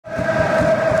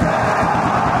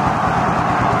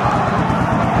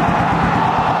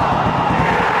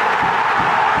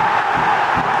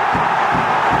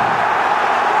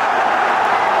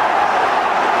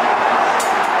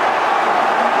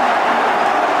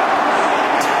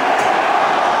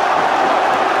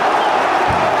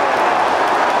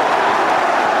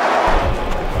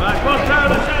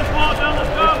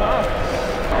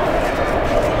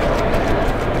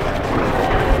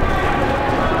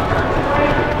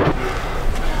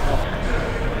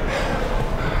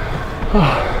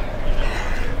Oh,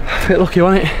 a bit lucky,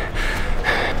 wasn't it?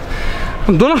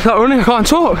 I'm done after that running, I can't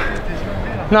talk.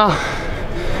 Nah,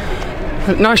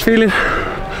 nice feeling,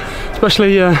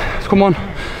 especially to come on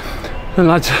and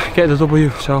lads get the W,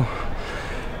 so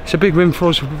it's a big win for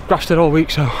us. We've grasped it all week,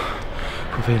 so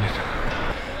good feeling.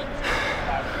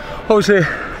 Obviously,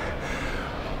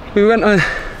 we went oh,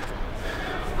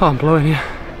 I'm blowing here.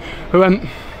 We went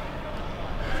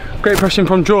great pressing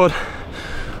from Jord,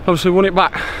 obviously won it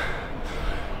back,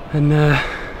 and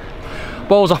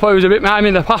balls I thought it was a bit behind me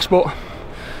in the pass, but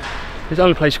it's the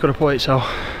only place you could have put it, so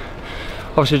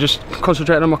obviously just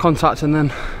concentrated on my contact and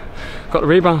then got the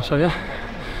rebound, so yeah,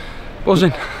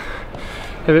 buzzing.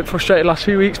 A bit frustrated last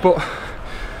few weeks, but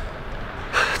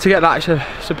to get that,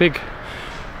 it's a big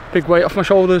weight off my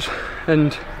shoulders,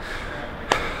 and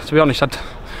to be honest, I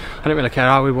didn't really care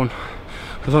how we won,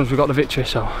 as long as we got the victory,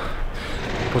 so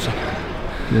buzzing.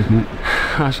 Yes, mate.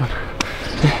 Nice one.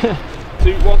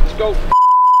 2, 1, let's go.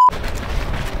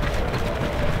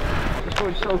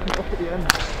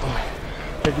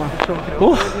 A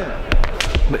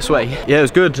bit sweaty. Yeah, it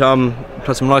was good.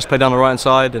 Played some nice play down the right hand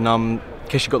side, and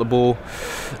Kishi got the ball,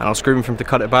 and I was screaming for him to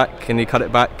cut it back, and he cut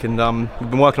it back, and we've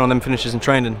been working on them finishes in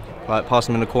training, like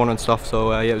passing them in the corner and stuff.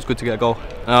 So yeah, it was good to get a goal.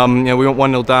 You know, we went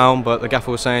 1-0 down, but the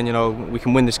gaffer was saying, you know, we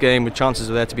can win this game with chances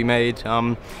are there to be made.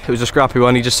 It was a scrappy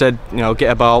one. He just said, you know,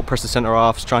 get about, press the centre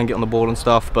halves, try and get on the ball and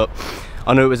stuff. But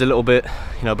I knew it was a little bit,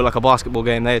 you know, a bit like a basketball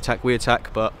game. They attack, we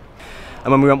attack. But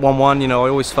and when we went 1-1, you know, I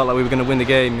always felt like we were going to win the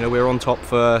game. You know, we were on top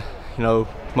for, you know,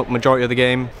 majority of the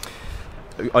game.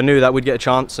 I knew that we'd get a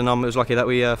chance, and it was lucky that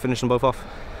we finished them both off.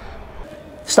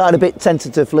 Started a bit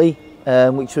tentatively,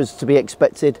 which was to be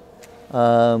expected.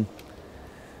 Yeah,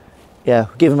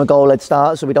 give them a goal head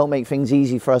start so we don't make things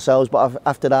easy for ourselves, but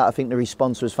after that I think the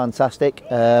response was fantastic.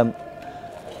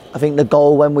 I think the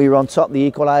goal when we were on top,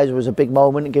 the equaliser, was a big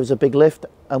moment. It gives a big lift,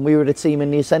 and we were the team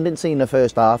in the ascendancy in the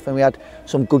first half, and we had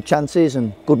some good chances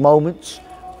and good moments.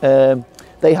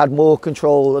 They had more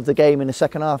control of the game in the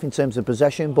second half in terms of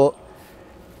possession, but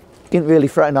didn't really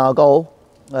threaten our goal.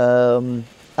 And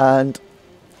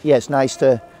yeah, it's nice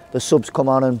to the subs come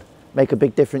on and make a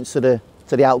big difference to the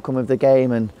outcome of the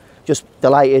game, and just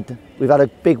delighted. We've had a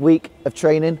big week of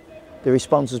training. The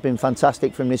response has been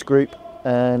fantastic from this group,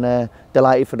 and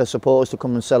delighted for the supporters to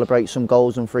come and celebrate some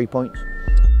goals and 3 points.